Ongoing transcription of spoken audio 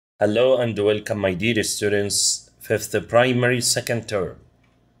Hello and welcome my dear students, 5th primary second term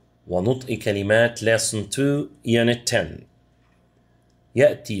ونطق كلمات lesson 2 unit 10.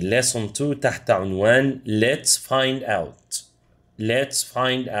 يأتي lesson 2 تحت عنوان Let's find out. Let's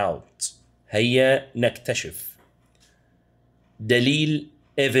find out. هيا نكتشف. دليل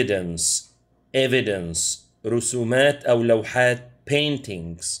evidence. Evidence. رسومات أو لوحات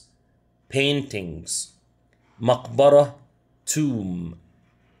paintings. Paintings. مقبرة tomb.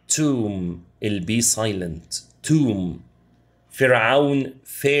 tomb البي silent tomb. فرعون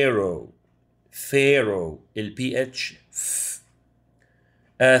pharaoh. pharaoh البي اتش ف.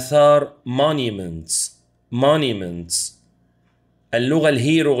 آثار monuments. monuments. اللغة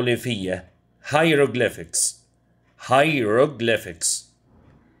الهيروغليفية hieroglyphics. hieroglyphics.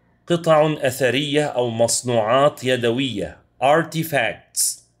 قطع أثرية أو مصنوعات يدوية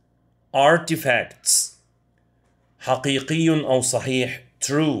artifacts. artifacts. حقيقي أو صحيح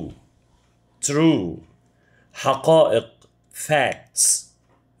true. true. حقائق facts.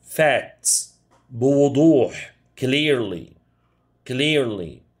 facts. بوضوح clearly.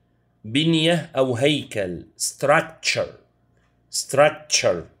 clearly. بنية أو هيكل structure.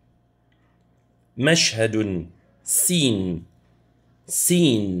 structure. مشهد scene.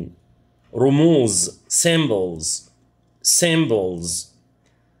 scene. رموز symbols. symbols.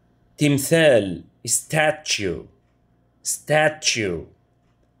 تمثال statue. statue.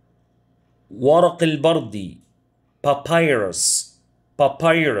 ورق البردي papyrus.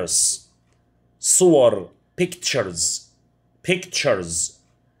 papyrus. صور pictures. pictures.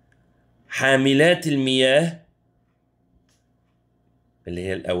 حاملات المياه اللي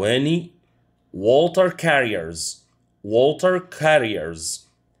هي الأواني water carriers. water carriers.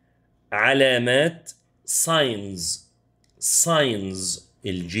 علامات signs. signs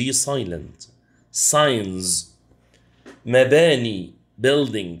الجي silent. signs. مباني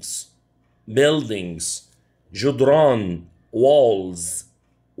buildings. buildings. جدران walls.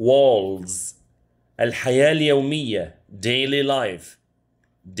 walls. الحياة اليومية daily life.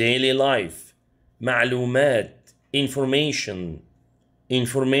 daily life. معلومات information.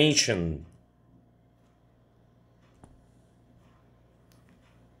 information.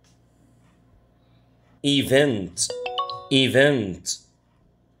 event. event.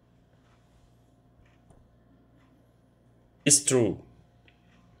 is true.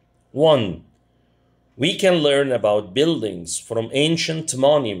 1. We can learn about buildings from ancient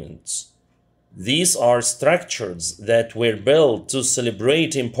monuments. These are structures that were built to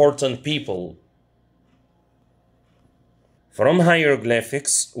celebrate important people. From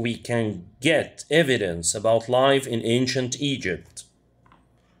hieroglyphics, we can get evidence about life in ancient Egypt.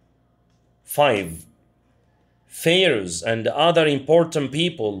 5. Pharaohs and other important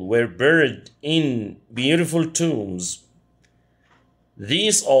people were buried in beautiful tombs.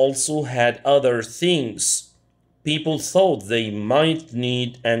 These also had other things people thought they might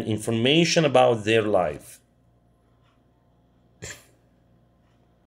need and information about their life.